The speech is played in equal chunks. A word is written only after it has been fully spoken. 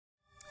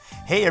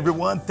Hey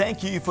everyone,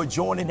 thank you for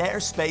joining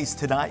Airspace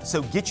tonight.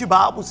 So get your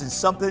Bibles and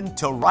something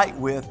to write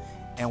with,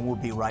 and we'll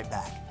be right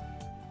back.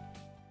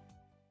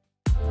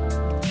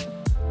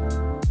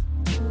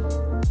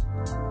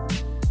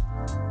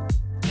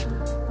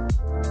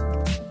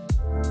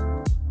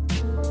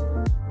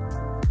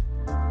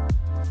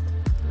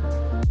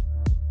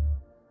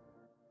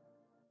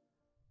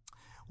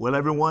 Well,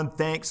 everyone,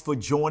 thanks for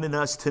joining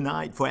us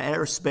tonight for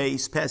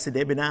Airspace. Pastor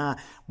Debbie and I,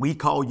 we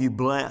call you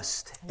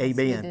blessed. Yes,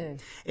 Amen. we do.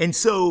 And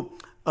so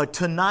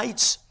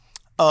tonight's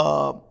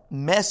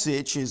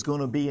message is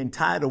going to be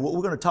entitled, what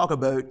we're going to talk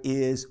about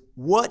is,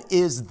 what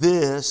is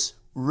this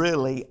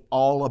really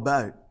all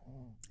about?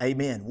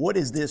 Amen. What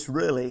is this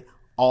really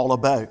all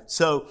about?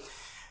 So,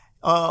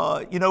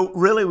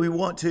 really we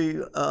want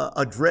to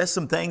address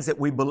some things that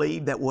we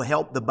believe that will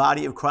help the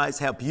body of Christ,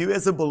 help you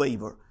as a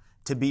believer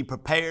to be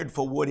prepared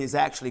for what is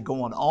actually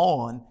going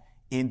on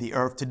in the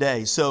earth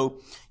today. So,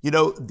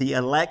 the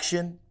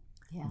election,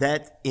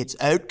 that its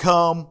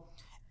outcome,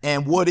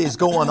 and what is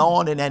going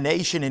on in our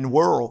nation and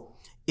world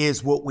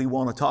is what we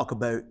want to talk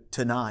about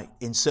tonight.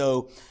 And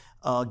so,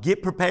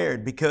 get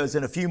prepared, because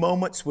in a few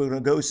moments we're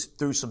going to go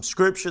through some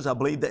scriptures. I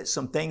believe that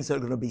some things that are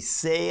going to be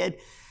said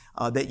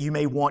that you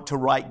may want to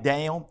write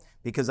down,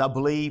 because I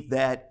believe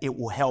that it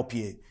will help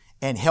you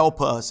and help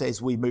us as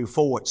we move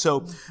forward. So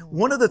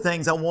one of the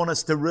things I want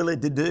us to really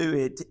to do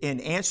it in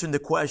answering the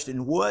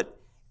question, what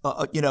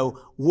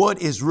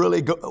is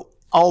really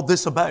all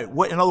this about?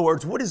 In other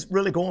words, what is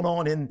really going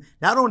on in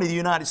not only the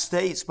United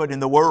States, but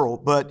in the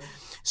world? But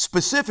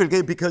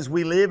specifically because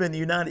we live in the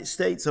United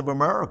States of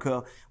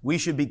America, we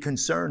should be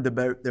concerned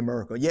about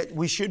America. Yet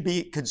we should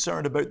be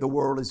concerned about the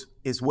world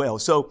as well.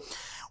 So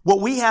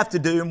what we have to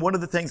do, and one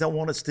of the things I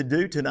want us to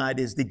do tonight,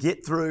 is to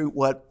get through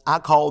what I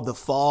call the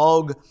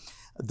fog,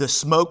 the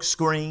smoke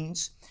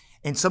screens,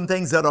 and some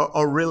things that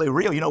are really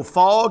real.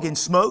 Fog and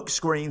smoke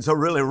screens are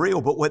really real,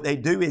 but what they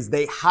do is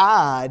they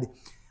hide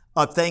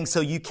things so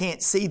you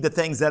can't see the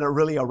things that are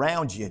really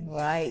around you.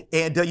 Right.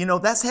 And,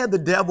 that's how the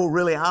devil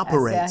really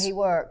operates. That's how he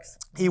works.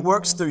 He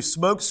works through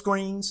smoke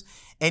screens,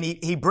 and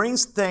he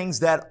brings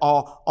things that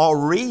are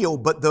real,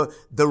 but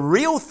the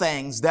real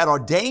things that are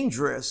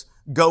dangerous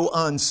go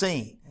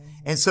unseen.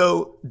 And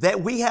so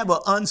that we have an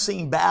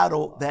unseen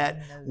battle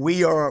that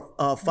we are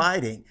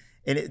fighting.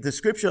 And the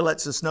scripture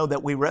lets us know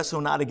that we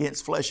wrestle not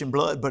against flesh and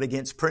blood, but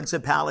against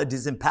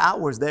principalities and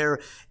powers. There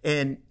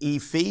in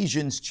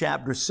Ephesians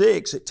chapter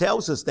 6, it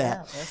tells us that.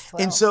 Yeah, verse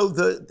 12. And so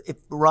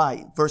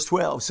verse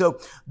 12. So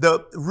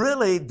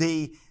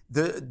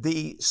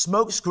the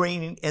smoke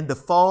screen and the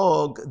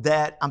fog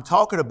that I'm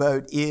talking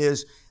about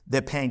is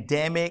the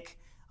pandemic,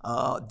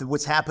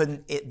 what's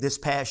happened this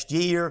past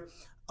year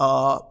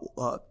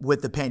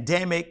with the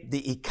pandemic,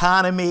 the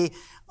economy,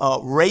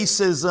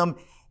 racism,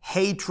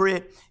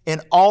 hatred,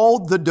 and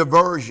all the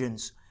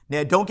diversions.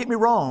 Now, don't get me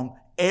wrong.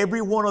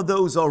 Every one of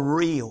those are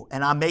real,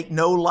 and I make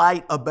no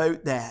light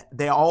about that.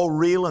 They're all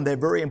real, and they're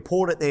very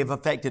important. They've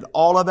affected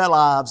all of our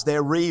lives.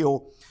 They're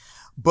real.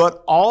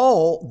 But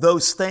all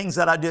those things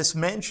that I just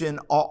mentioned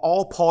are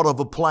all part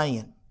of a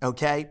plan,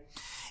 okay?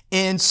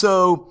 And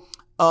so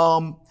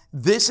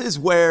this is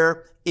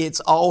where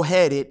it's all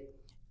headed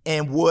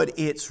and what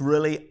it's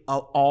really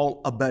all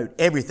about,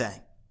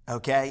 everything,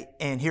 okay?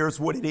 And here's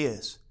what it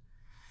is.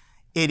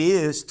 It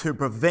is to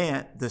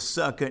prevent the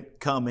second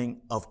coming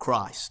of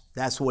Christ.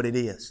 That's what it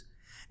is.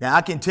 Now,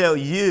 I can tell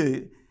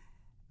you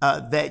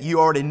that you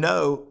already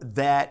know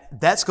that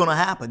that's going to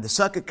happen. The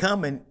second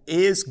coming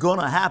is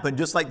going to happen,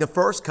 just like the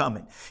first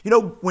coming.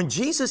 When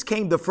Jesus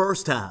came the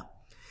first time,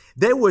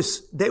 there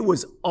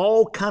was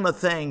all kind of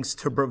things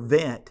to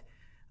prevent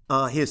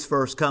his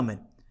first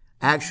coming.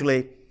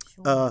 Actually,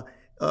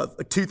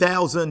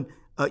 2,000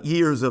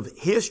 years of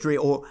history,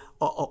 or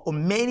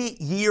many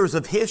years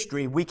of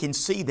history, we can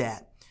see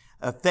that.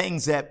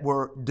 Things that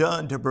were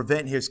done to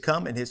prevent his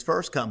coming, his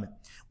first coming.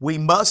 We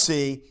must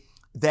see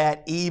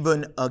that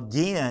even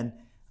again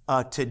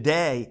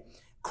today,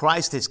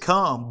 Christ has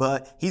come,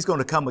 but he's going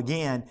to come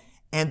again.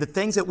 And the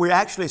things that we're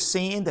actually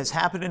seeing that's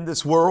happening in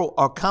this world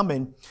are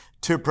coming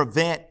to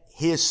prevent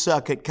his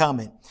second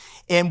coming.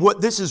 And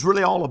what this is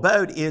really all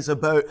about is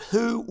about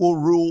who will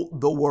rule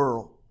the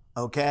world.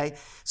 Okay?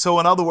 So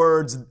in other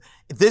words,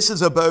 this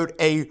is about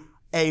a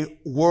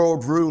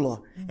world ruler.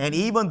 And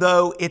even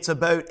though it's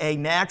about a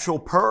natural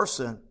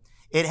person,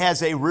 it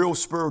has a real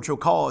spiritual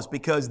cause,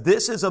 because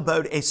this is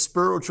about a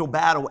spiritual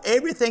battle.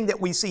 Everything that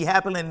we see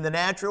happening in the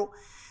natural,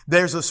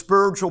 there's a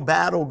spiritual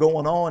battle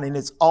going on, and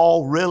it's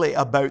all really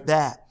about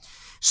that.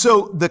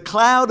 So the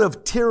cloud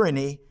of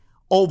tyranny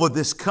over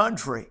this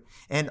country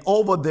and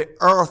over the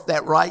earth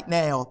that right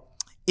now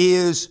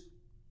is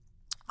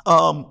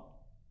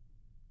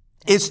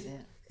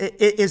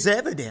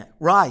evident,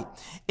 right?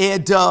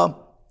 And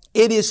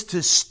it is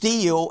to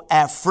steal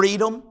our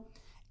freedom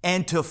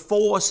and to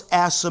force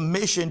our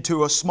submission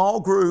to a small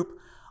group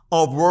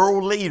of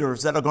world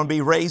leaders that are going to be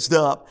raised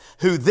up,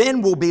 who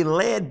then will be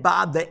led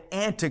by the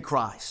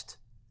Antichrist.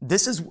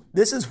 This is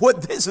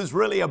what this is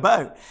really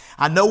about.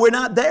 I know we're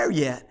not there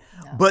yet,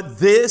 but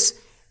these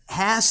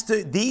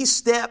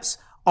steps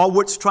or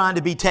what's trying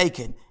to be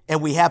taken.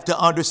 And we have to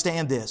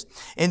understand this.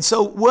 And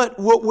so what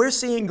we're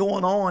seeing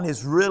going on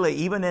is really,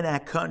 even in our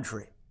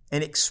country,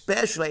 and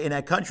especially in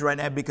our country right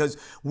now, because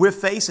we're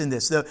facing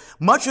this.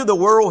 Much of the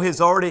world has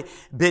already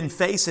been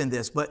facing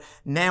this, but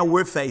now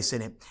we're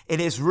facing it. It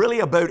is really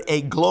about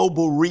a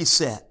global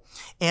reset.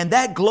 And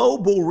that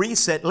global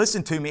reset,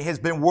 listen to me, has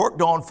been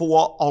worked on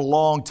for a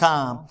long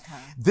time.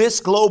 This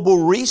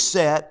global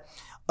reset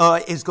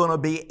is going to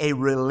be a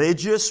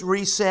religious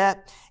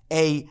reset,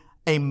 a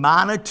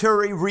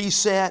monetary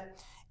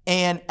reset,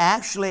 and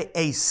actually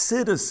a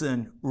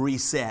citizen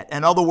reset.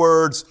 In other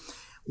words,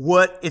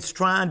 what it's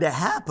trying to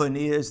happen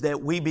is that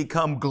we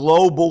become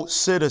global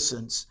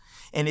citizens.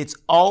 And it's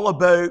all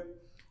about,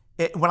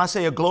 when I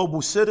say a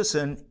global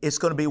citizen, it's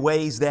going to be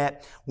ways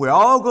that we're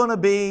all going to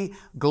be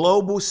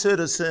global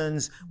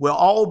citizens. We'll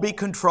all be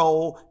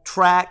controlled,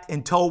 tracked,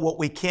 and told what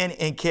we can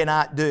and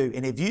cannot do.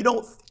 And if you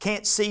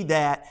can't see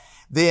that,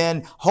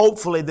 then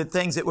hopefully the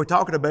things that we're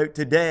talking about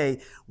today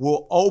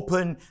will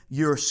open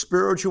your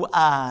spiritual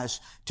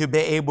eyes to be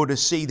able to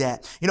see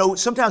that. You know,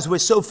 sometimes we're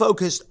so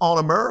focused on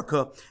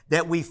America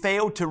that we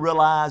fail to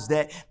realize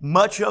that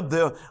much of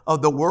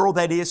the world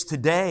that is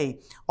today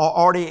are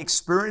already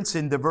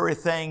experiencing the very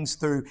things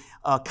through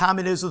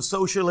communism,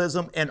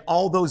 socialism, and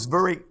all those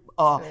very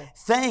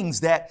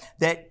things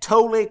that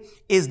totally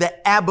is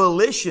the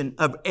abolition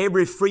of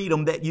every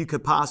freedom that you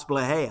could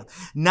possibly have.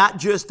 Not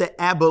just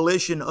the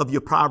abolition of your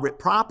private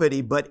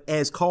property, but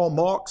as Karl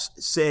Marx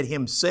said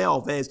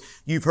himself, as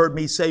you've heard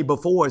me say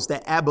before, it's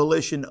the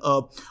abolition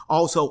of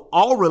also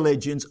all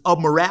religions, of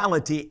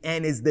morality,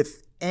 and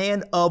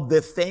of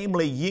the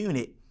family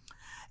unit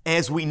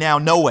as we now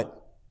know it.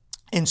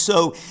 And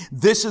so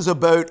this is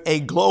about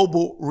a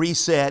global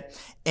reset,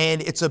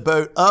 and it's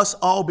about us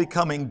all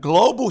becoming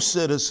global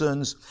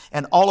citizens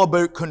and all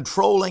about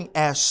controlling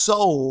our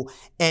soul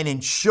and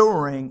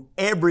ensuring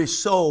every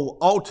soul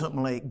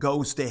ultimately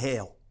goes to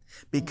hell,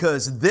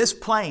 because this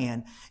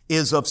plan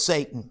is of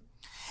Satan.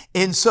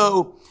 And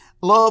so,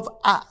 love,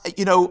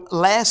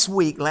 last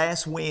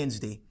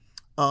Wednesday,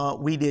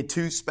 we did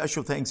two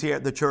special things here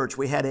at the church.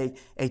 We had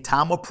a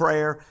time of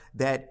prayer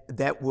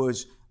that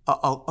was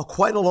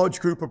quite a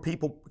large group of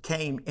people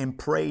came and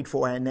prayed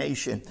for our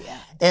nation. Yeah,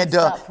 and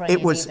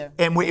it was, either.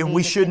 and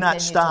we should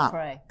not stop.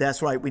 Pray.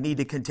 That's right. We need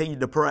to continue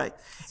to pray.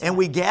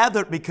 We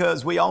gathered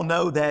because we all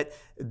know that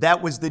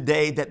was the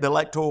day that the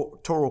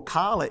Electoral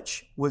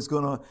College was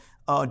going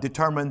to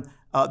determine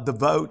the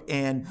vote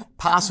and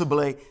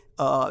possibly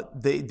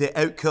the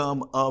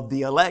outcome of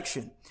the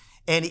election.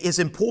 And as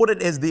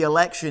important as the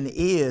election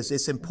is,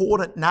 it's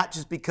important not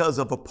just because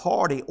of a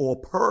party or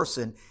a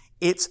person.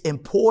 It's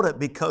important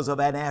because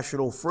of our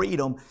national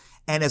freedom,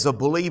 and as a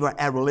believer,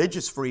 our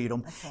religious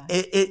freedom. Right.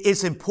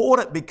 It's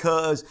important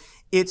because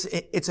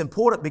it's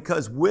important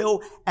because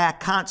will our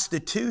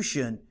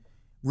Constitution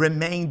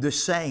remain the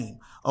same,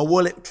 or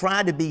will it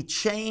try to be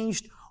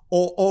changed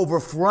or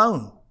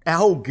overthrown? Our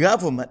whole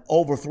government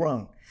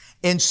overthrown.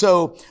 And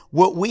so,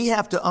 what we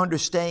have to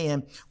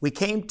understand, we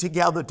came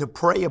together to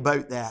pray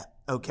about that.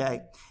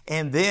 Okay,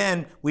 and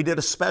then we did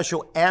a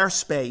special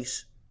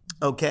airspace.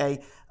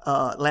 Okay.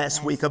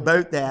 Last week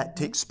about that,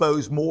 to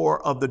expose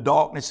more of the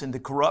darkness and the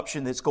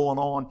corruption that's going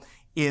on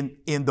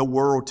in the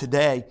world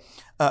today,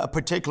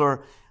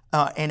 particular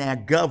in our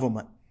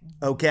government.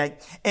 Okay,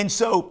 and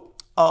so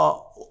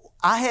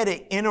I had an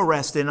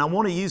interesting. I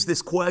want to use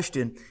this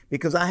question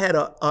because I had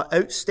a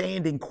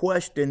outstanding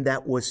question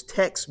that was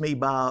texted me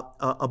by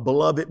a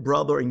beloved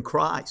brother in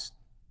Christ.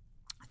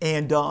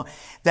 And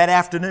that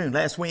afternoon,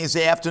 last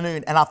Wednesday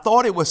afternoon, and I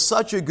thought it was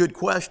such a good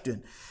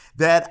question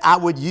that I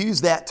would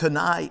use that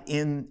tonight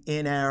in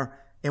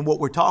what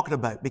we're talking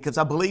about, because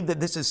I believe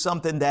that this is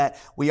something that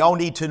we all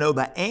need to know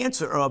the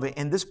answer of it.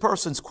 And this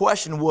person's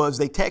question was,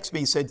 they text me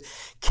and said,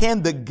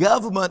 can the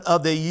government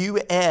of the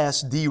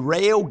U.S.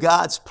 derail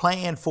God's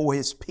plan for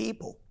His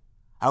people?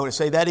 I would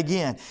say that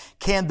again.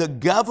 Can the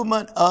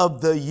government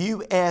of the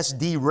U.S.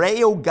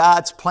 derail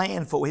God's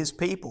plan for His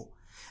people?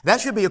 That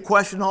should be a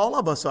question all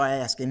of us are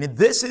asking. And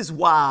this is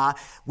why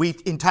we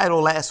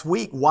entitled last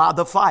week, Why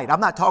the Fight? I'm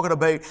not talking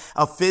about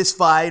a fist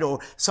fight or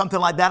something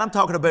like that. I'm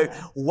talking about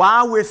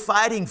why we're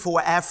fighting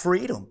for our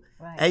freedom.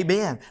 Right.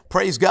 Amen.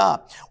 Praise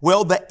God.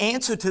 Well, the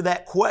answer to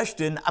that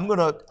question, I'm going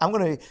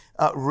to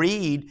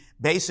read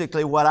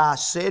basically what I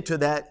said to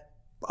that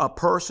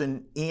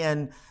person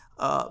in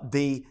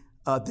the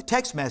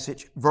text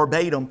message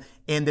verbatim,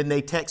 and then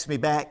they text me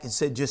back and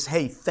said, just,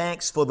 hey,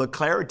 thanks for the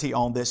clarity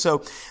on this.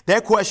 So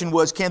their question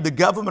was, can the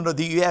government of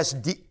the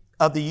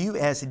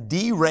U.S.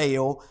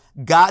 derail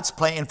God's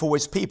plan for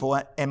His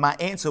people? And my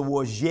answer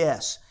was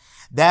yes.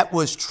 That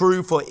was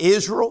true for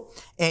Israel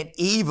and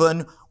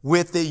even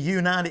with the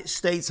United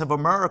States of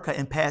America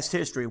in past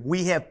history.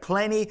 We have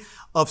plenty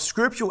of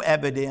scriptural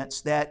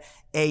evidence that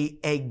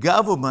a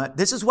government,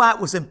 this is why it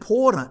was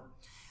important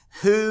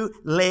who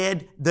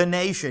led the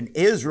nation.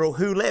 Israel,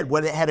 who led,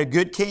 whether it had a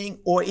good king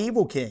or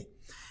evil king.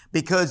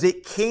 Because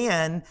it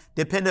can,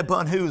 depending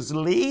upon who's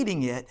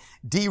leading it,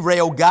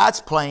 derail God's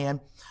plan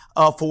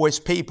for His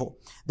people.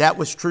 That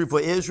was true for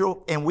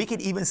Israel, and we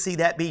could even see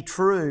that be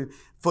true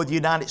for the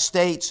United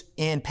States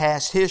in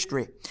past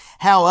history.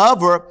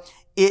 However,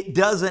 it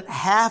doesn't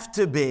have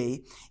to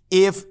be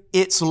if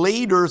its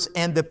leaders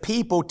and the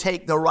people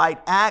take the right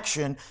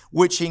action,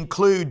 which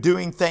include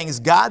doing things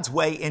God's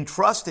way and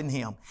trusting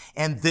Him.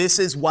 And this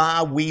is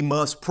why we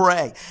must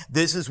pray.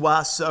 This is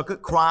why 2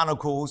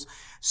 Chronicles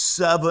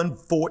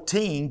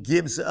 7:14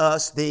 gives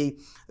us the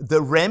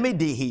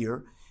remedy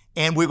here.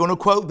 And we're going to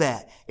quote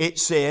that. It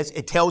says,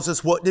 it tells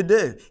us what to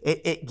do.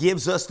 It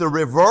gives us the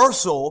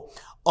reversal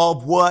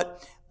of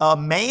what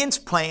man's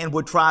plan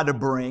would try to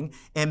bring,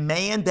 and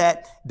man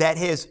that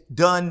has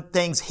done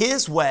things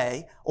his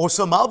way or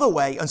some other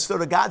way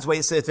instead of God's way.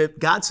 It says that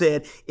God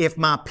said, if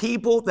my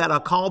people that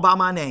are called by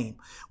my name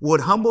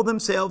would humble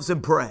themselves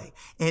and pray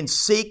and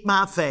seek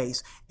my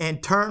face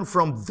and turn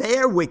from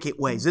their wicked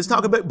ways. Let's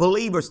talk about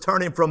believers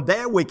turning from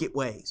their wicked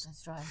ways.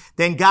 That's right.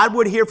 Then God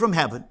would hear from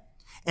heaven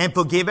and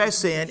forgive our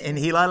sin and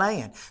heal our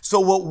land.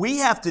 So what we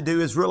have to do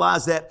is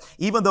realize that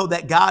even though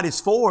that God is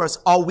for us,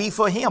 are we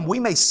for Him? We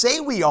may say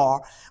we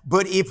are,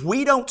 but if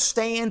we don't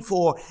stand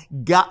for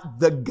God,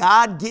 the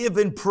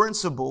God-given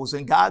principles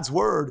and God's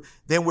Word,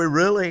 then we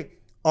really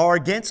are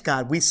against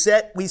God. We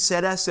set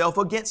ourselves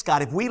against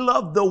God. If we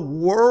love the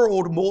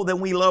world more than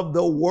we love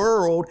the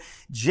world,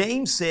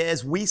 James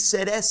says we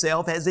set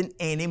ourselves as an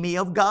enemy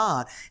of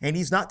God. And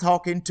he's not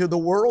talking to the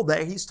world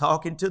there. He's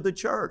talking to the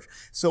church.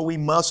 So we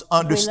must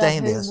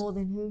understand this. More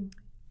than who?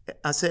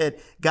 I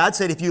said, God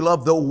said, if you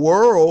love the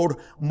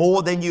world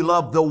more than you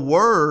love the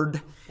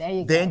Word,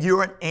 then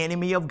you're an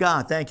enemy of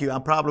God. Thank you. I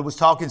probably was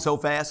talking so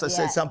fast I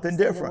said something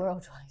different. The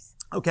world twice.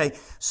 Okay,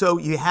 so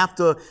you have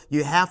to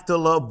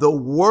love the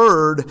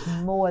Word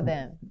more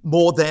than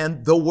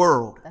the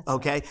world. That's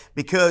okay, right.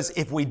 Because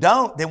if we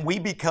don't, then we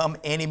become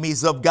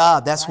enemies of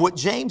God. That's what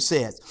James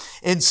says.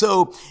 And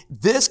so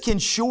this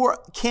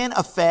can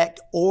affect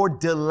or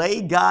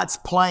delay God's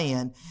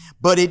plan,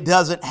 but it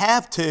doesn't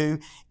have to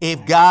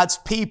if God's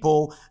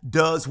people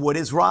does what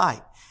is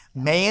right.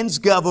 Man's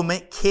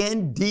government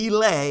can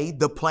delay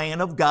the plan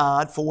of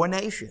God for a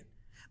nation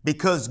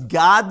because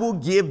God will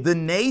give the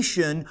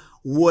nation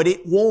what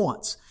it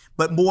wants.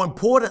 But more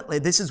importantly,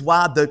 this is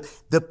why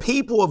the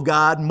people of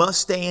God must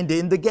stand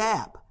in the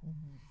gap.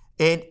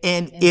 And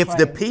if pray.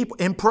 The people,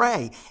 and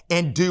pray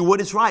and do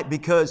what is right.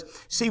 Because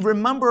see,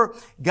 remember,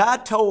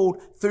 God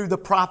told through the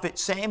prophet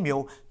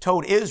Samuel,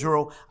 told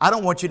Israel, I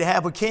don't want you to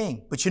have a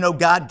king. But you know,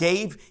 God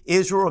gave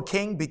Israel a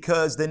king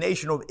because the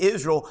nation of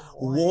Israel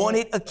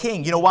wanted a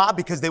king. You know why?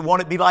 Because they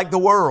wanted to be like the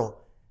world.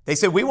 They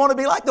said, we want to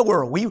be like the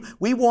world.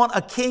 We want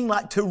a king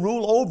like to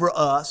rule over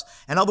us.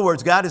 In other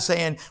words, God is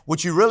saying,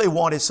 what you really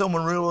want is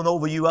someone ruling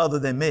over you other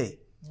than me.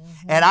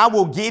 Mm-hmm. And I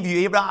will give you,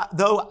 even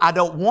though I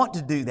don't want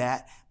to do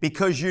that,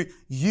 because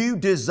you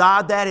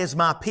desire that as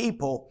my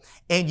people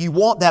and you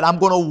want that, I'm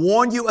going to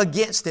warn you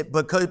against it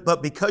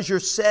but because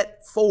you're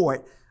set for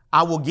it,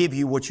 I will give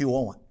you what you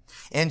want.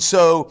 And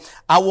so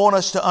I want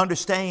us to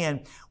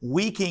understand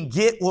we can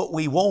get what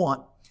we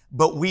want,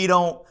 but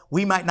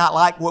we might not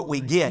like what we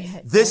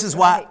get. This is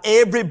why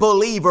every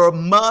believer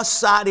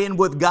must side in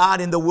with God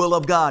in the will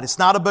of God.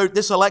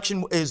 This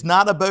election is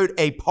not about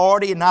a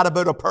party and not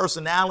about a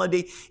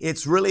personality.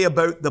 It's really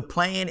about the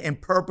plan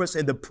and purpose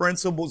and the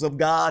principles of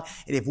God.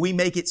 And if we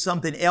make it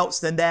something else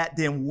than that,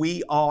 then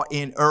we are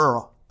in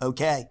error.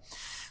 Okay.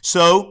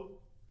 So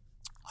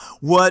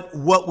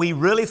what we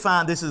really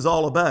find this is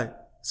all about.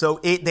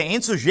 So the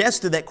answer is yes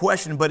to that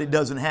question, but it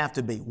doesn't have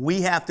to be.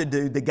 We have to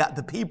do,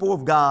 the people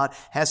of God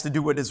has to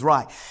do what is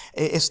right.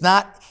 It's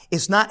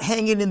not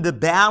hanging in the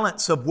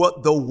balance of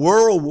what the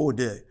world will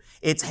do.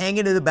 It's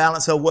hanging in the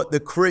balance of what the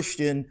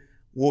Christian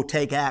will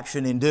take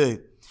action and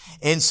do.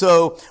 And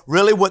so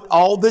really what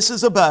all this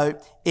is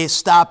about is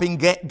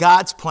stopping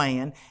God's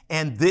plan.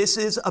 And this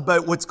is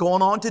about what's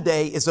going on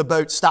today is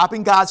about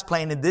stopping God's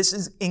plan. And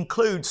this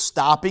includes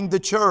stopping the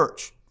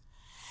church.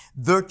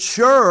 The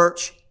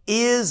church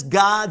is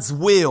God's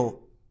will,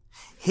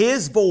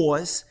 His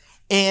voice,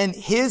 and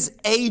His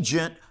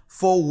agent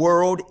for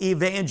world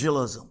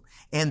evangelism.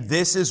 And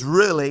this is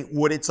really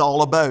what it's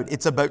all about.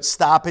 It's about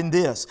stopping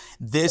this.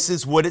 This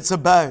is what it's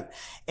about.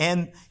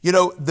 And, you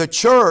know, the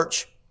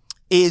church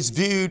is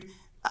viewed,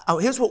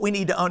 here's what we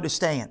need to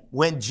understand.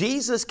 When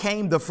Jesus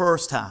came the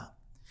first time,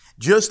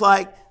 just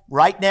like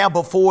right now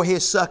before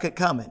His second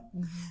coming,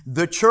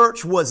 the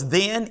church was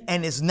then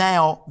and is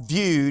now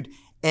viewed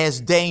as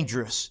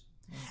dangerous.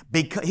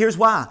 Here's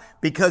why.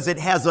 Because it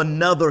has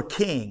another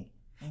king.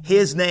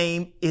 His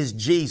name is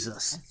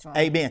Jesus. That's right.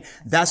 Amen.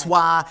 That's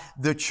why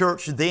the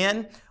church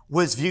then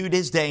was viewed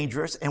as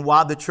dangerous and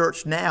why the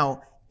church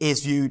now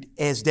is viewed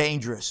as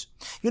dangerous.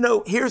 You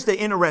know, here's the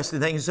interesting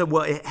thing. You said,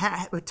 well,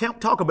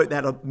 talk about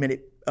that a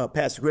minute,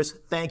 Pastor Chris.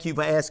 Thank you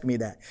for asking me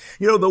that.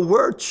 You know, the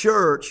word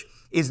church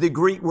is the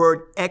Greek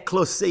word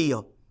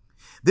ekklesia.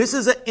 This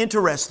is an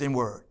interesting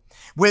word.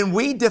 When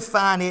we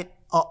define it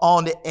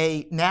on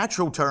a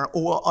natural term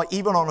or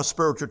even on a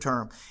spiritual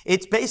term,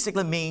 it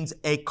basically means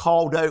a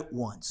called out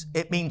ones.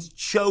 It means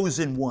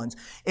chosen ones.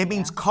 It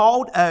means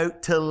called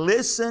out to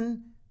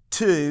listen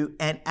to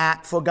and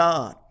act for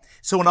God.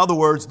 So in other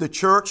words, the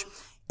church,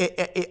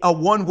 a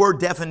one-word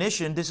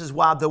definition, this is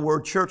why the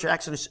word church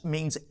actually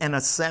means an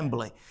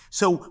assembly.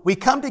 So we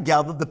come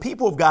together, the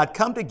people of God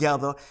come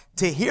together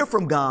to hear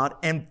from God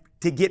and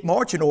to get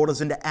marching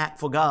orders and to act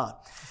for God.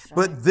 Right.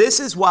 But this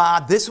is why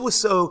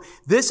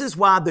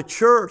the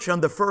church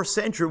in the first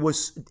century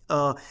was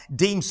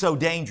deemed so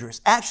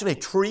dangerous, actually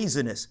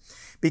treasonous,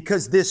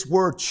 because this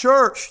word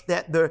church,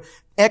 that the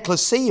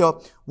ecclesia,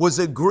 was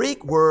a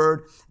Greek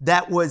word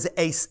that was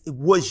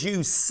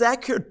used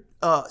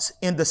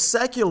in the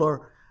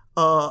secular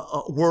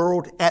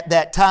world at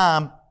that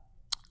time,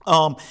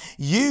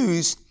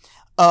 used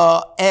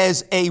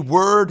as a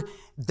word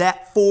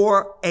that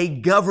for a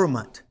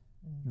government.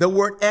 The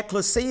word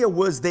ecclesia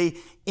was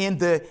in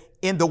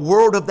the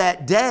world of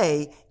that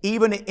day,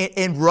 even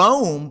in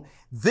Rome,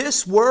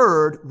 this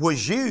word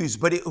was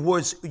used, but it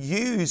was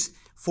used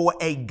for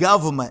a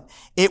government.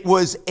 It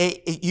was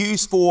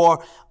used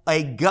for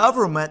a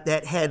government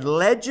that had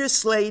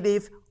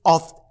legislative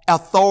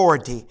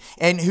authority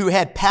and who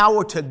had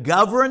power to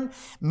govern,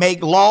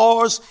 make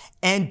laws,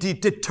 and to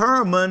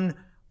determine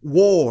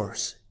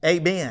wars.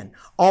 Amen.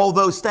 All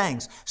those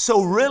things.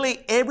 So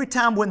really, every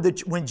time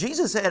when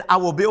Jesus said, I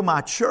will build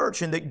my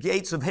church and the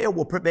gates of hell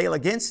will prevail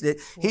against it,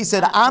 he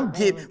said,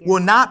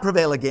 will not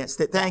prevail against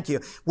it. Thank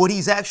you. What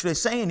he's actually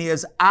saying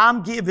is,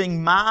 I'm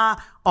giving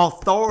my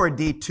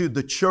authority to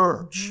the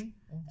church.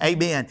 Mm-hmm.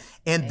 Amen.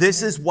 And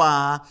this is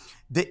why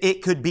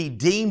it could be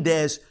deemed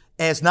as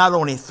not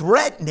only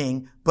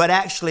threatening, but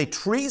actually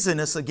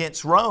treasonous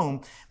against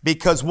Rome,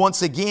 because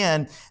once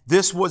again,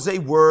 this was a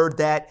word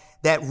that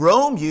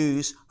Rome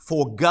used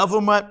for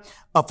government,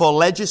 for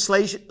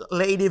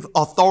legislative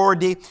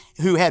authority,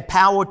 who had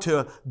power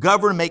to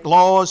govern, make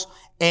laws,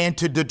 and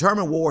to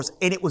determine wars.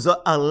 And it was an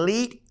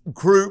elite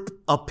group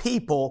of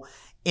people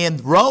in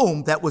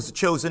Rome that was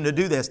chosen to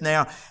do this.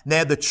 Now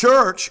the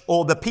church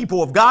or the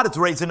people of God is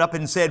raising up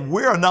and said,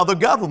 we're another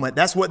government.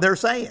 That's what they're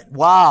saying.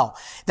 Wow.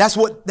 That's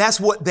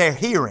what they're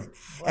hearing.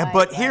 Right,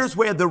 but here's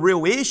where the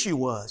real issue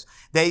was.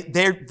 They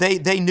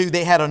knew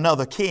they had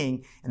another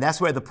king, and that's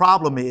where the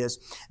problem is.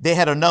 They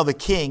had another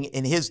king,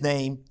 and his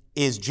name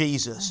is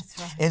Jesus.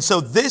 Right. And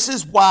so this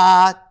is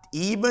why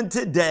even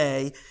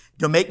today,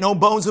 to make no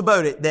bones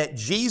about it, that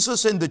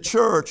Jesus in the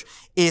church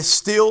is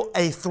still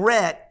a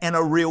threat and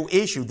a real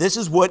issue. This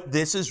is what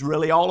this is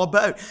really all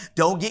about.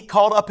 Don't get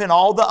caught up in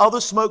all the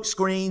other smoke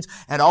screens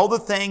and all the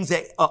things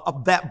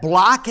that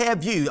block our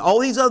view. All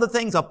these other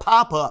things are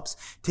pop-ups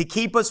to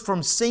keep us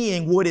from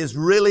seeing what is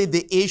really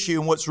the issue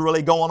and what's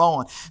really going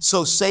on.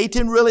 So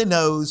Satan really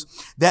knows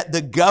that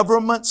the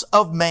governments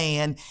of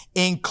man,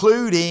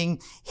 including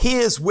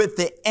his with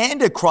the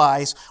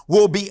Antichrist,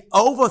 will be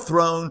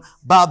overthrown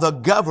by the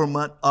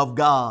government of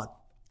God.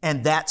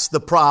 And that's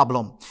the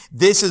problem.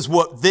 This is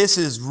what this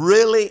is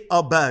really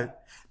about,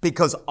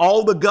 because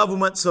all the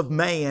governments of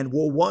man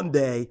will one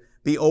day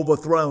be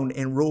overthrown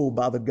and ruled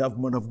by the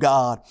government of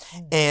God.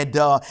 And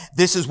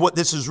this is what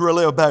this is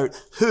really about.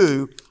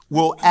 Who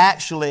will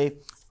actually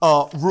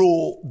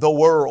rule the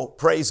world?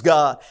 Praise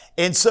God.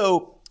 And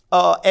so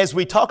as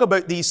we talk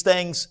about these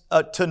things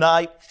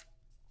tonight,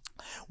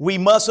 we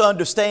must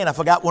understand, I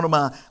forgot one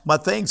of my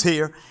things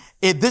here.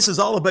 This is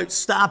all about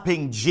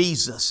stopping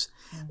Jesus,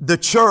 the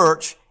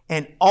church,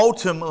 and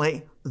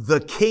ultimately the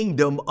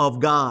kingdom of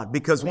God.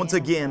 Because once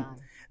again,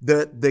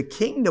 the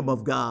kingdom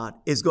of God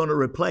is going to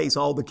replace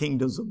all the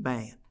kingdoms of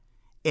man.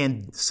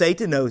 And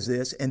Satan knows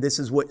this, and this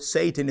is what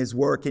Satan is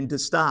working to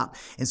stop.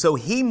 And so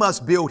he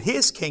must build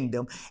his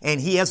kingdom,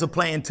 and he has a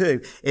plan too.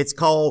 It's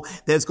called,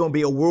 there's going to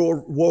be a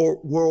world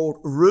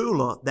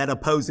ruler that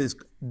opposes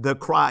the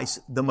Christ,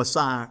 the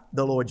Messiah,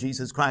 the Lord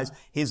Jesus Christ.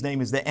 His name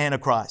is the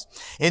Antichrist.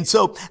 And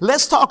so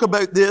let's talk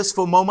about this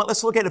for a moment.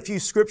 Let's look at a few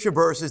scripture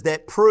verses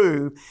that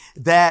prove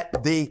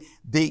that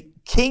the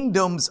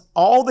kingdoms,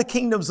 all the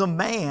kingdoms of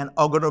man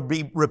are going to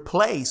be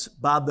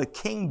replaced by the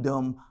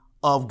kingdom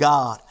of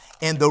God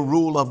and the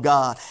rule of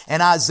God.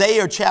 And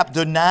Isaiah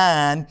chapter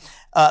 9,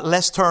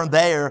 let's turn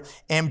there,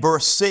 in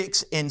verse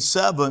 6 and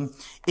 7,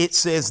 it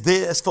says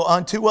this, for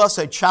unto us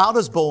a child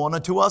is born,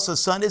 unto us a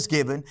son is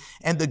given,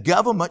 and the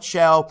government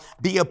shall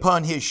be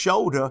upon his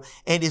shoulder,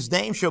 and his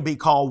name shall be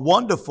called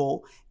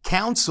Wonderful,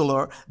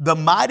 Counselor, the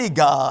Mighty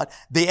God,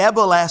 the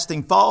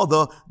Everlasting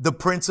Father, the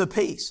Prince of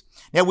Peace.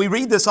 Now, we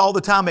read this all the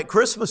time at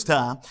Christmas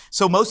time,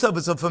 so most of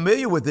us are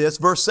familiar with this.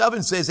 Verse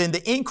 7 says, in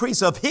the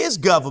increase of his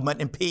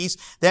government and peace,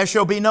 there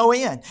shall be no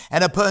end.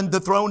 And upon the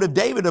throne of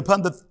David,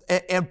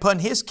 upon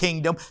his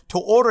kingdom, to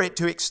order it,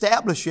 to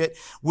establish it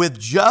with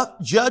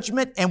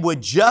judgment and with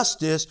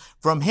justice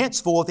from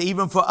henceforth,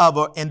 even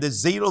forever. And the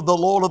zeal of the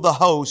Lord of the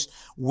hosts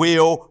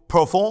will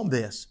perform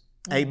this.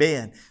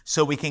 Amen.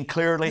 So we can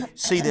clearly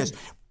see this.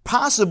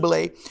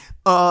 Possibly,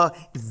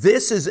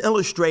 this is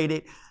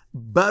illustrated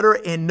better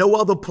in no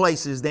other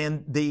places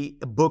than the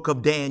book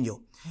of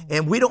Daniel.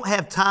 And we don't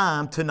have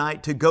time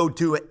tonight to go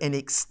to an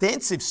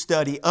extensive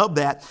study of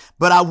that,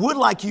 but I would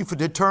like you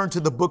to turn to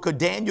the book of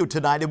Daniel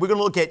tonight, and we're going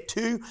to look at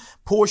two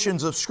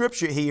portions of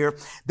scripture here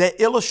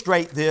that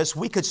illustrate this.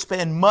 We could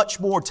spend much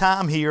more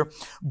time here,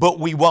 but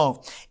we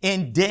won't.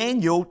 In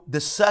Daniel,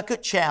 the second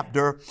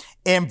chapter,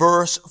 in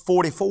verse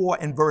 44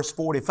 and verse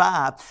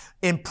 45,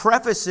 in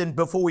prefacing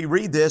before we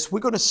read this, we're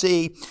going to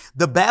see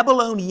the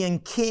Babylonian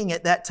king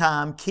at that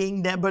time,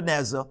 King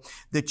Nebuchadnezzar.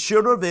 The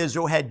children of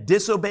Israel had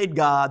disobeyed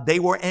God. They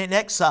were in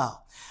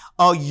exile.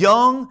 A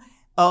young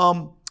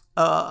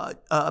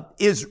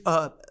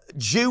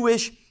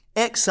Jewish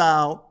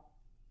exile,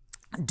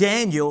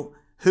 Daniel,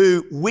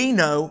 who we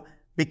know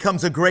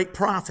becomes a great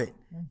prophet.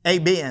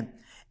 Amen.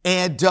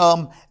 And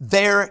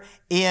they're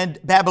in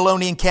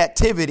Babylonian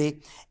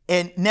captivity.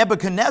 And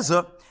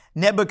Nebuchadnezzar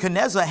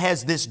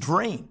has this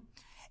dream.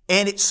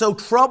 And it so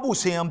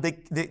troubles him,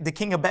 the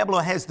king of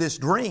Babylon has this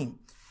dream,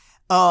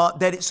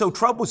 that it so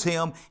troubles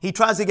him. He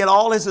tries to get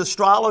all his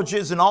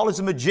astrologers and all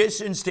his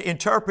magicians to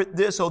interpret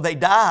this or they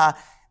die,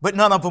 but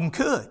none of them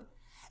could.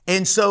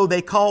 And so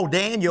they call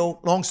Daniel,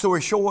 long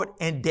story short,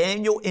 and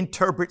Daniel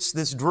interprets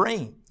this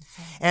dream.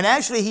 And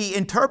actually he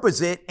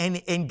interprets it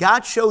and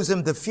God shows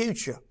him the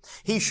future.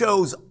 He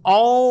shows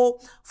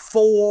all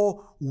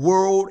four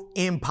world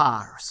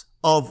empires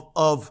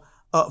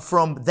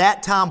from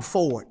that time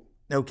forward.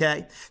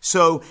 Okay.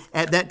 So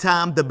at that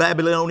time, the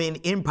Babylonian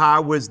Empire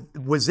was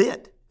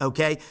it.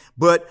 Okay.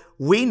 But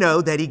we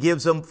know that he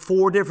gives them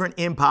four different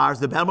empires: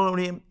 the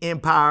Babylonian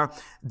Empire,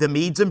 the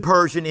Medes and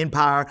Persian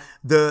Empire,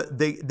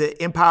 the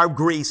Empire of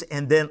Greece,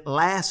 and then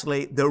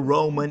lastly, the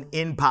Roman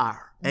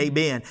Empire.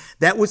 Amen.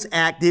 That was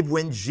active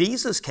when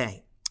Jesus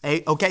came.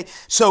 Okay,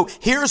 so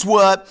here's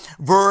what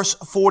verse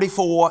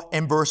 44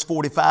 and verse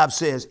 45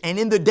 says. And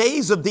in the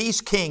days of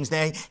these kings,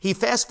 now he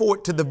fast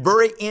forward to the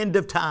very end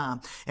of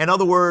time. In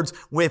other words,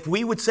 if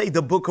we would say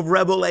the book of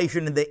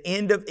Revelation and the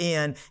end of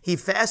end, he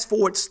fast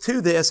forwards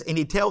to this and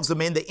he tells them,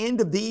 in the end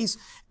of these,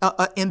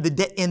 in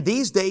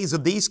these days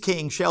of these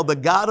kings shall the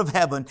God of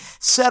heaven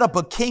set up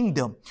a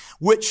kingdom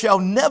which shall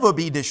never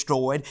be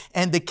destroyed,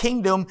 and the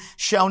kingdom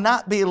shall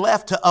not be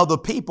left to other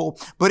people,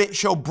 but it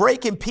shall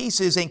break in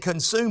pieces and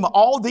consume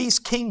all these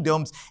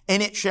kingdoms,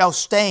 and it shall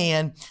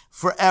stand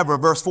forever.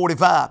 Verse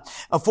 45.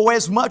 For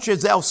as much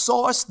as thou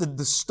sawest that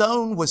the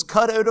stone was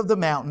cut out of the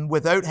mountain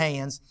without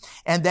hands,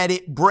 and that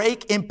it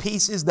brake in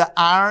pieces the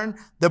iron,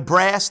 the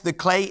brass, the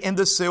clay, and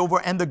the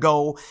silver, and the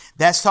gold.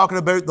 That's talking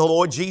about the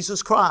Lord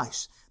Jesus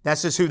Christ.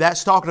 That's just who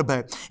that's talking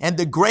about. And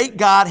the great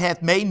God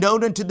hath made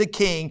known unto the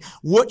king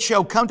what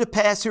shall come to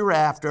pass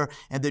hereafter,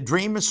 and the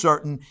dream is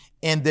certain,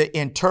 and the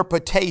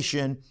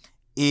interpretation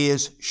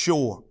is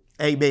sure.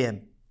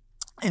 Amen.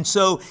 And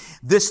so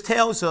this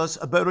tells us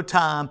about a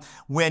time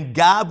when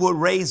God will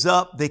raise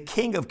up the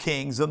King of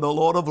Kings and the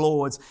Lord of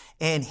Lords,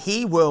 and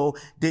he will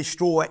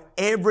destroy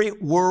every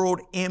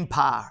world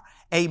empire.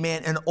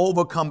 Amen. And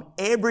overcome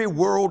every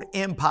world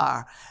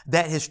empire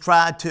that has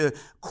tried to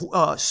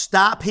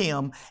stop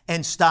him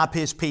and stop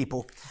his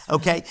people.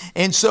 Okay.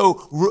 And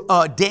so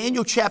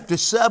Daniel chapter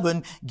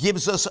 7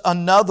 gives us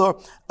another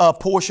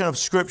portion of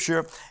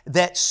scripture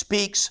that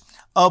speaks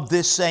of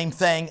this same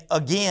thing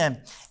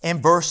again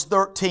in verse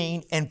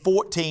 13 and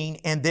 14,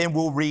 and then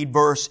we'll read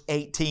verse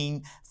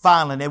 18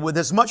 finally. And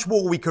there's much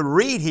more we could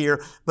read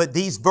here, but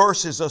these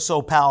verses are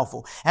so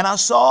powerful. And I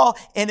saw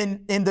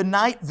in the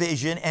night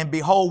vision, and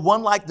behold,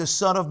 one like the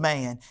Son of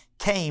Man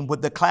came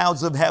with the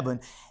clouds of heaven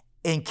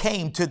and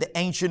came to the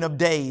Ancient of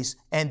Days,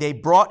 and they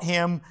brought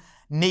him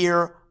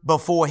near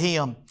before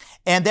him.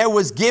 And there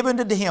was given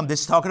to him,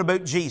 this is talking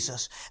about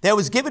Jesus, there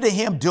was given to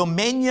him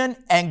dominion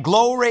and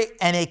glory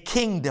and a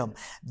kingdom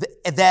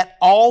that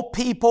all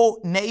people,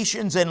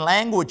 nations, and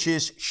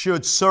languages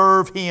should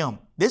serve him.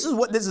 This is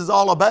what this is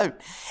all about.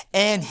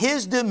 And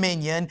his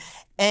dominion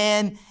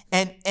and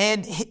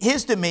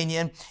his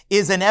dominion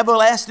is an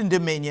everlasting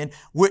dominion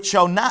which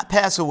shall not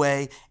pass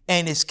away,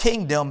 and his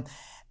kingdom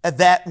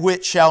that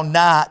which shall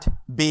not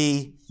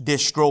be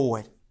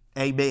destroyed.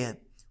 Amen.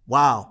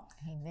 Wow.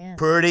 Amen.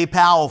 Pretty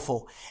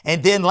powerful.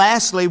 And then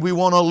lastly, we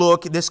want to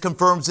look, this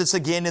confirms this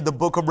again in the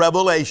book of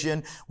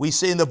Revelation. We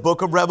see in the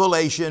book of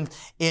Revelation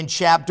in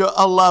chapter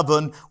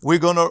 11, we're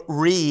going to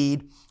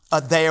read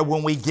there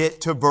when we get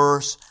to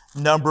verse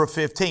number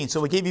 15. So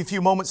we give you a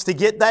few moments to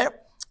get there.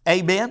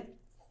 Amen.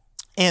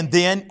 And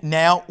then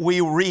now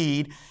we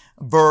read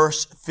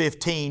verse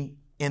 15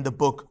 in the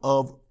book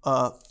of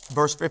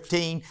verse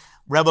 15,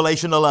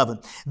 Revelation 11.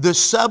 The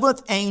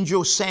seventh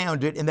angel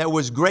sounded, and there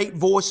was great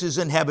voices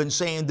in heaven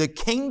saying, the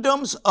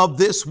kingdoms of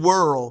this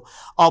world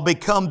are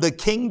become the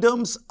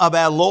kingdoms of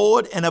our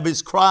Lord and of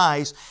his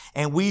Christ,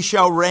 and we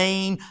shall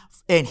reign,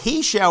 and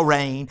he shall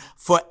reign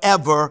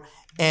forever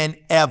and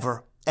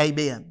ever.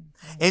 Amen.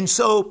 And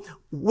so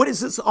what is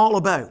this all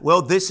about?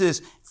 Well, this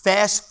is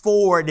fast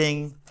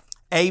forwarding,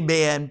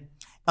 amen,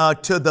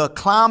 to the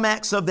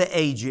climax of the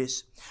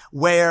ages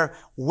where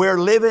we're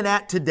living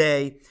at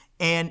today.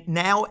 And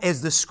now,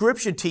 as the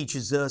scripture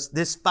teaches us,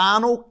 this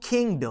final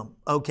kingdom,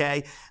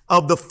 okay,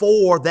 of the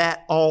four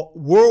that are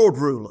world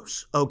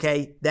rulers,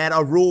 okay, that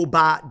are ruled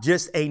by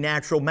just a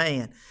natural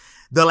man.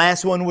 The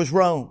last one was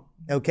Rome,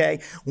 okay.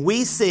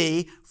 We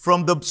see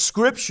from the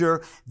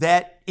scripture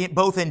that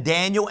both in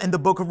Daniel and the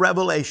book of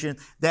Revelation,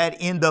 that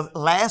in the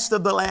last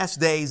of the last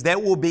days, there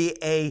will be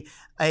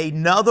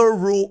another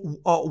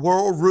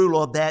world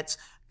ruler that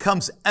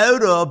comes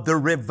out of the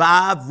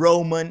revived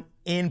Roman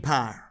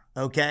Empire.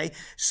 Okay,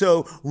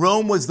 so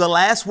Rome was the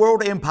last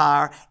world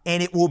empire,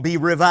 and it will be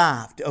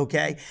revived.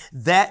 Okay,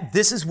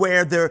 this is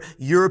where the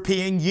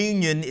European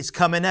Union is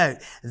coming out.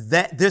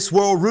 That this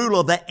world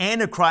ruler, the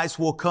Antichrist,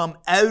 will come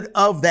out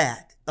of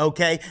that.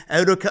 Okay,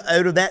 out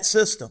of that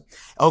system.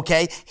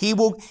 Okay, he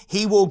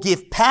will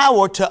give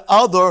power to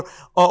other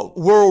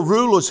world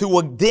rulers who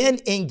will then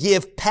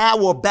give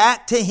power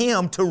back to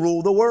him to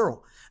rule the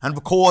world. And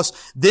of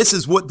course, this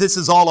is what this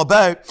is all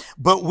about.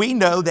 But we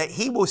know that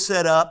he will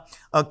set up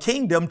a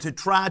kingdom to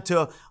try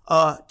to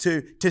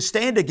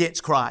stand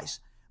against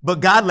Christ. But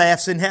God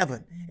laughs in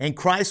heaven, and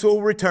Christ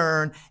will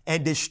return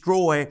and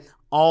destroy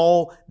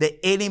all the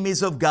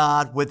enemies of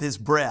God with his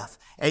breath.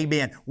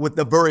 Amen. With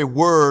the very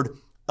word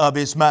of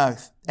his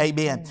mouth.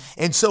 Amen.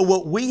 And so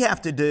what we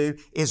have to do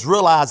is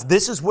realize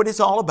this is what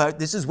it's all about.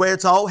 This is where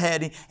it's all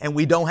heading, and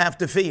we don't have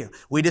to fear.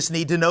 We just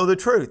need to know the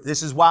truth.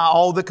 This is why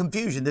all the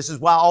confusion. This is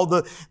why all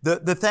the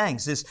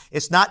things.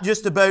 It's not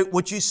just about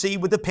what you see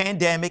with the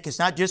pandemic. It's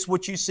not just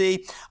what you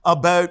see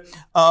about,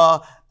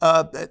 the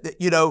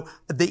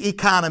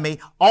economy.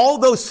 All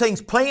those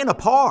things playing a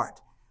part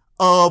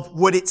of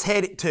what it's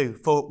headed to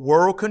for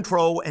world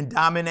control and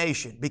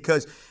domination,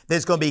 because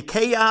there's going to be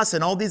chaos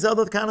and all these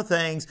other kind of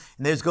things,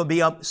 and there's going to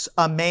be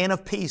a man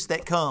of peace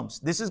that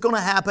comes. This is going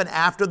to happen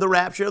after the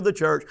rapture of the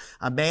church.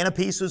 A man of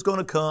peace is going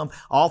to come,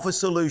 offer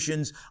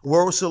solutions,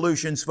 world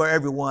solutions for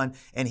everyone,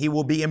 and he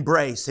will be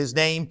embraced. His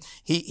name,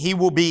 he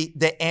will be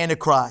the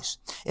Antichrist.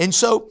 And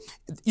so,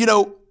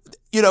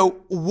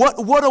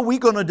 what are we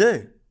going to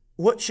do?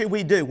 What should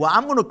we do? Well,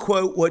 I'm going to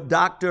quote what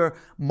Dr.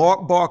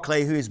 Mark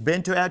Barclay, who has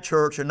been to our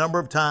church a number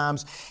of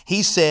times,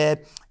 he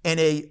said in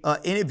a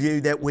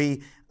interview that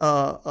we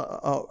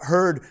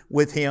heard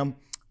with him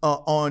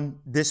on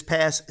this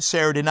past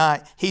Saturday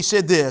night. He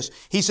said this.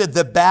 He said,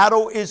 "The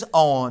battle is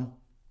on.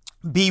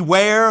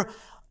 Beware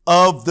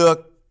of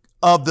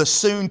the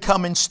soon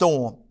coming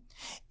storm.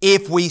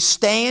 If we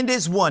stand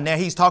as one," now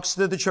he talks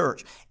to the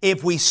church,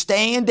 "if we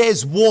stand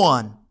as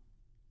one,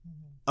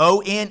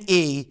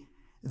 O-N-E,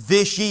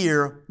 this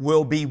year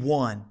will be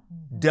one.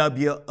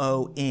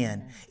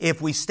 W-O-N.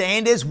 If we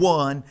stand as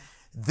one,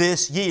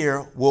 this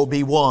year will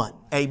be one."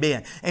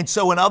 Amen. And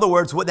so in other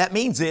words, what that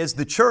means is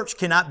the church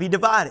cannot be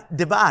divided.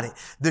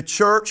 The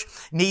church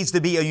needs to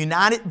be a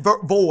united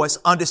voice,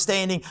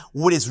 understanding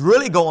what is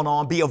really going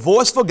on, be a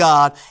voice for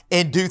God,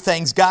 and do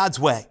things God's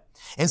way.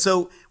 And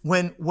so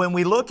when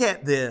we look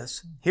at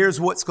this, here's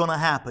what's going to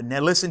happen.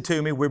 Now listen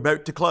to me. We're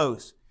about to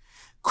close.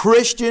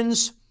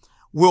 Christians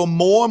will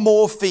more and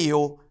more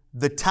feel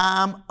the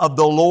time of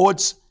the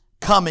Lord's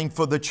coming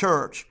for the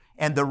church,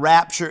 and the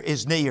rapture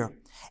is near,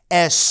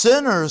 as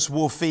sinners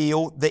will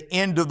feel the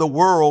end of the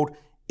world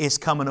is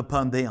coming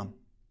upon them.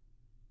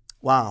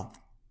 Wow.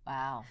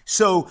 Wow.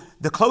 So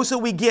the closer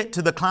we get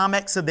to the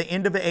climax of the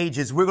end of the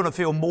ages, we're going to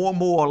feel more and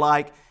more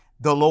like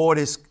the Lord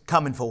is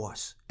coming for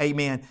us.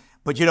 Amen.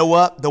 But you know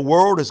what? The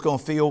world is going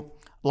to feel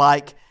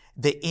like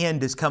the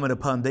end is coming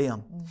upon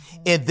them.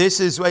 Mm-hmm. And this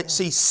is what,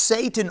 see,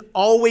 Satan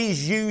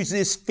always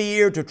uses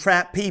fear to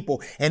trap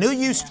people. And he'll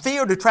use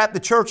fear to trap the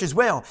church as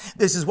well.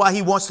 This is why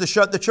he wants to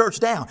shut the church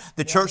down,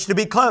 the church to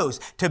be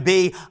closed, to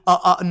be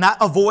not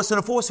a voice and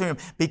a force for him.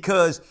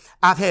 Because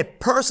I've had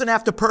person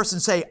after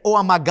person say,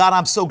 "Oh my God,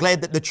 I'm so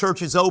glad that the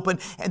church is open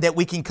and that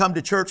we can come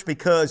to church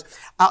because,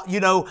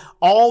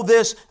 all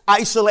this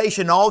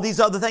isolation, all these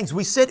other things,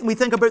 we sit and we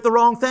think about the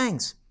wrong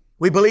things.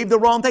 We believe the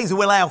wrong things, and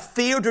we allow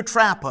fear to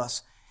trap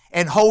us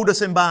and hold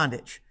us in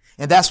bondage."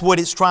 And that's what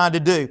it's trying to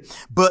do.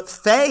 But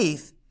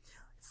faith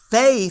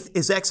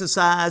is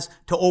exercised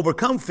to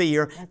overcome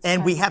fear,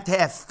 and we have to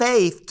have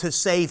faith to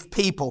save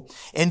people.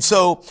 And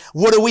so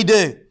what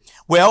do?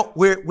 Well,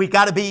 we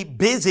got to be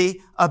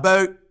busy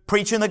about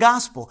preaching the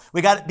gospel.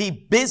 We got to be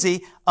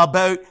busy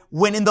about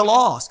winning the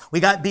lost. We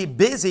got to be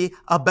busy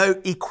about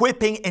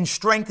equipping and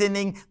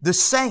strengthening the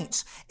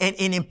saints and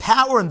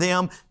empowering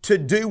them to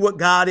do what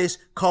God has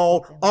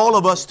called all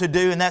of us to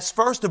do. And that's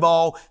first of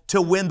all,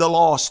 to win the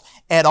lost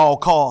at all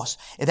costs.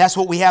 And that's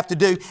what we have to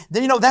do.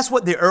 Then, that's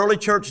what the early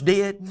church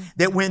did.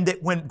 That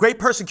when great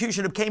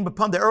persecution came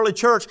upon the early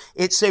church,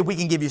 it said, we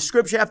can give you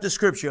scripture after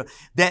scripture,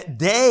 that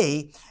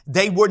they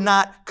were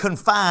not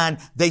confined.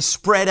 They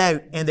spread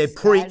out and they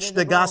preached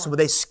the gospel.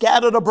 They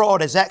scattered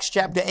abroad, as Acts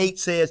chapter 8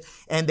 says,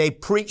 and they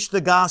preached the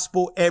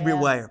gospel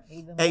everywhere.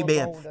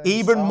 Amen.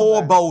 Even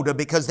more bolder,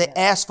 because they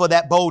asked for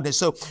that boldness.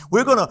 So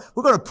we're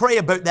gonna pray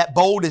about that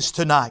boldness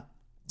tonight.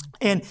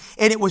 And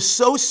it was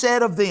so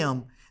said of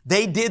them,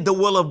 they did the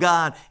will of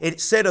God. It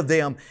said of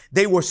them,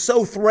 they were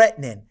so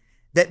threatening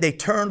that they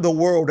turn the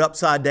world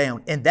upside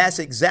down. And that's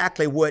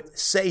exactly what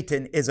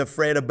Satan is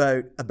afraid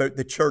about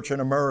the church in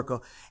America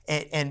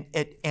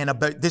and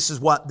about this is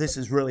what this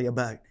is really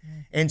about.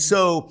 And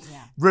so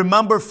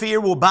remember,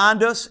 fear will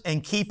bind us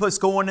and keep us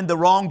going in the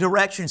wrong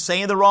direction,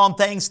 saying the wrong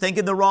things,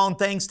 thinking the wrong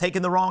things,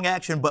 taking the wrong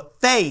action.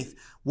 But faith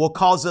will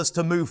cause us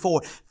to move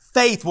forward.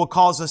 Faith will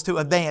cause us to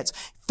advance.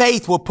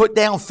 Faith will put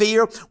down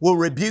fear, will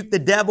rebuke the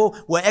devil,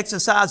 will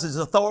exercise his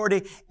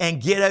authority,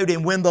 and get out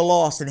and win the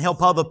lost and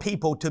help other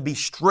people to be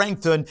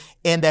strengthened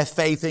in their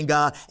faith in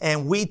God.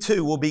 And we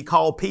too will be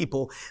called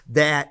people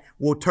that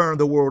will turn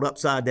the world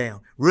upside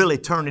down, really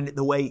turning it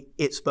the way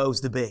it's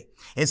supposed to be.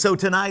 And so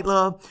tonight,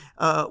 love,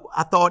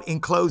 I thought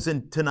in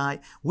closing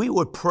tonight, we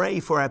would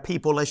pray for our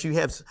people. Unless you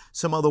have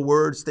some other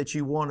words that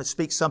you want to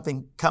speak,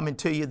 something coming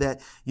to you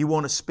that you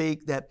want to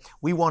speak, that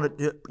we want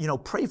to,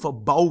 pray for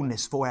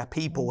boldness for our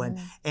people. And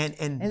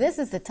this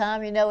is the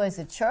time, as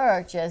a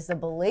church, as a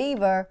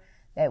believer,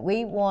 that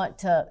we want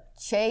to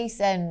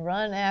chase and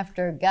run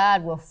after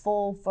God with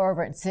full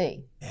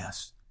fervency.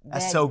 Yes,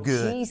 that's so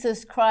good.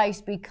 Jesus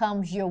Christ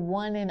becomes your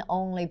one and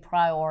only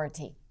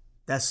priority.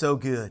 That's so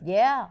good.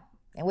 Yeah.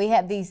 And we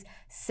have these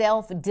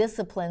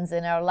self-disciplines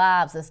in our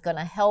lives that's going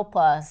to help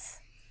us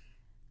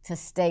to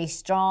stay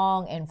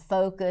strong and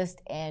focused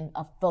and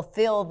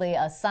fulfill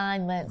the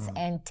assignments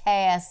and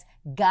tasks,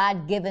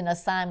 God-given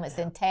assignments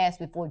and tasks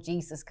before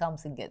Jesus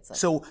comes and gets us.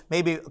 So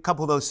maybe a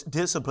couple of those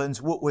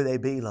disciplines, what would they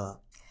be, love?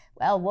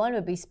 Well, one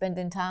would be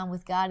spending time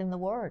with God in the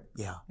Word.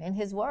 Yeah. In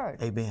His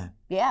Word. Amen.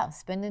 Yeah,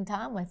 spending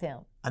time with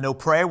Him. I know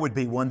prayer would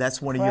be one.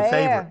 That's one of your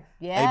favorite.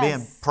 Yes.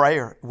 Amen.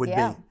 Prayer would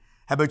be.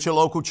 How about your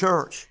local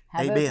church?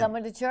 How about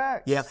coming to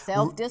church? Yeah.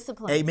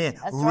 Self-discipline. Amen.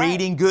 That's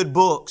Reading good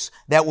books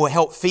that will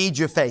help feed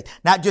your faith.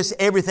 Not just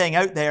everything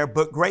out there,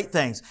 but great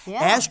things.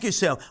 Yeah. Ask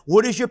yourself,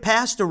 what does your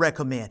pastor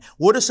recommend?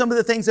 What are some of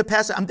the things that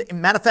pastor...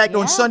 Matter of fact,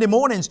 on Sunday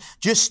mornings,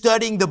 just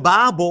studying the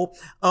Bible,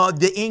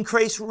 the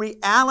increased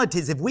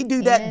realities. If we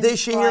do that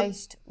this year,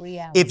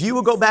 if you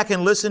will go back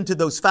and listen to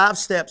those 5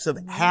 steps of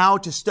how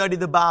to study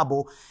the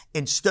Bible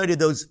and study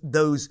those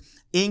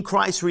in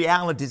Christ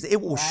realities, it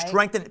will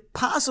strengthen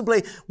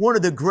possibly one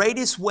of the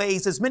greatest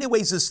ways. There's many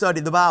ways to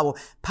study the Bible.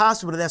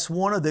 Possibly that's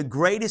one of the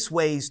greatest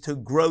ways to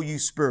grow you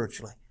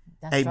spiritually.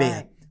 That's Amen.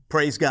 Right.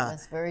 Praise God.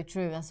 That's very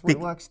true. That's what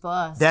works for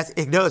us.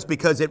 It does,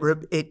 because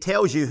it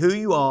tells you who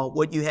you are,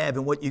 what you have,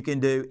 and what you can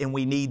do, and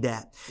we need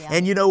that. Yeah.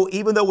 And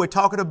even though we're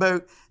talking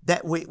about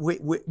that,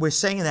 we're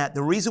saying that,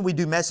 the reason we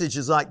do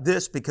messages like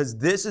this, because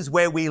this is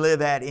where we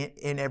live at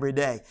in every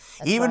day.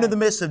 Even in the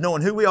midst of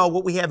knowing who we are,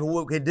 what we have, and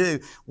what we can do,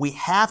 we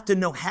have to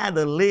know how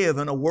to live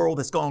in a world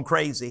that's gone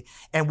crazy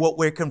and what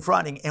we're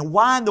confronting. And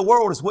why in the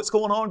world is what's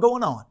going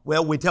on?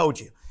 Well, we told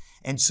you.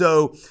 And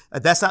so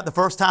that's not the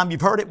first time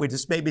you've heard it. We're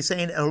just maybe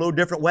saying it in a little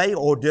different way,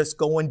 or just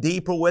going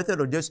deeper with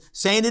it, or just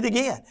saying it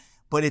again.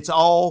 But it's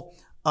all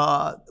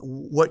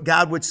what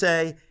God would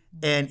say,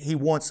 and He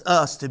wants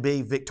us to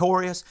be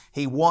victorious.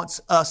 He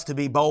wants us to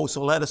be bold.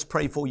 So let us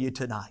pray for you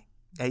tonight.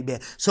 Amen.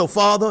 So,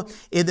 Father,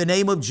 in the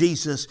name of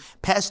Jesus,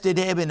 Pastor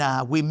Deb and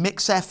I, we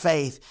mix our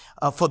faith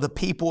for the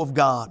people of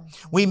God.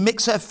 We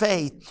mix our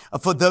faith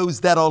for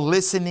those that are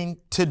listening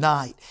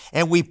tonight.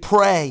 And we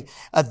pray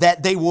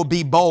that they will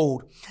be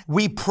bold.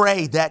 We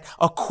pray that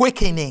a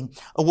quickening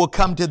will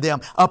come to them.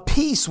 A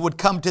peace would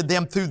come to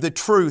them through the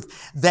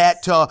truth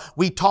that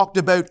we talked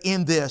about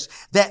in this.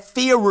 That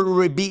fear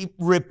will be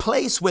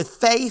replaced with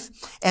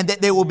faith, and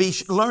that they will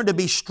learn to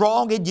be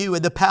strong in you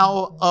and the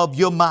power of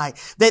your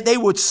might. That they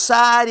would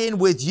side in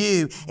with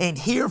you and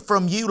hear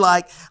from you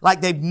like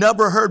they've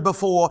never heard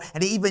before,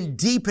 and even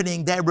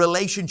deepening their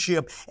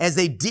relationship as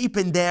they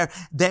deepen their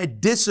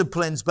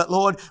disciplines. But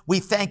Lord,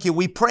 we thank you.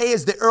 We pray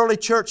as the early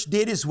church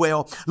did as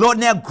well. Lord,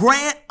 now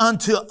grant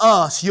unto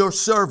us, your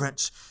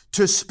servants,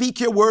 to speak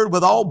your word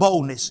with all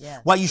boldness,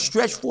 while you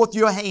stretch forth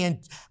your hand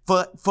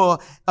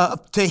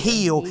to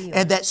heal,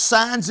 and that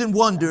signs and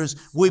wonders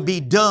will be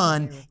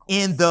done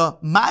in the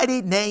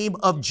mighty name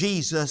of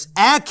Jesus,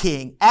 our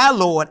King, our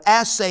Lord,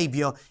 our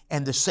Savior,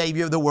 and the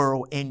Savior of the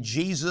world. In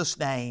Jesus'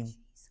 name,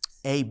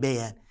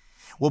 amen.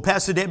 Well,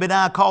 Pastor Debbie and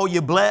I call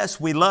you blessed.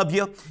 We love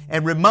you.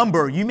 And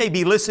remember, you may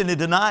be listening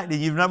tonight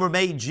and you've never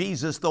made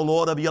Jesus the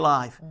Lord of your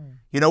life.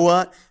 You know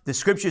what? The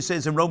scripture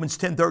says in Romans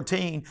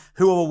 10:13,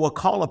 whoever will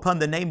call upon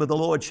the name of the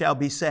Lord shall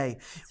be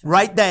saved.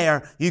 Right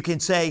there, you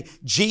can say,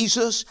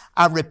 Jesus,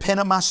 I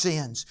repent of my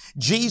sins.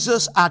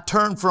 Jesus, I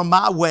turn from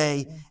my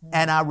way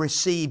and I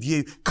receive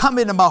you. Come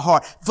into my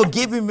heart.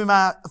 Forgive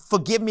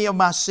me of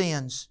my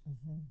sins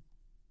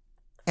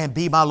and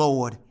be my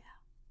Lord.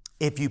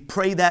 If you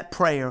pray that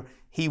prayer,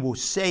 He will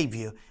save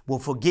you, will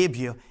forgive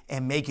you,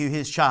 and make you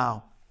His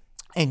child.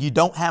 And you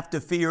don't have to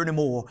fear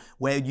anymore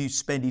where you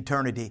spend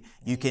eternity.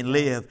 You can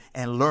live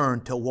and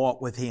learn to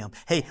walk with Him.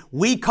 Hey,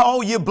 we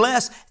call you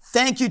blessed.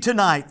 Thank you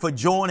tonight for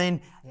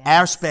joining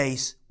our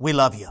space. We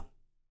love you.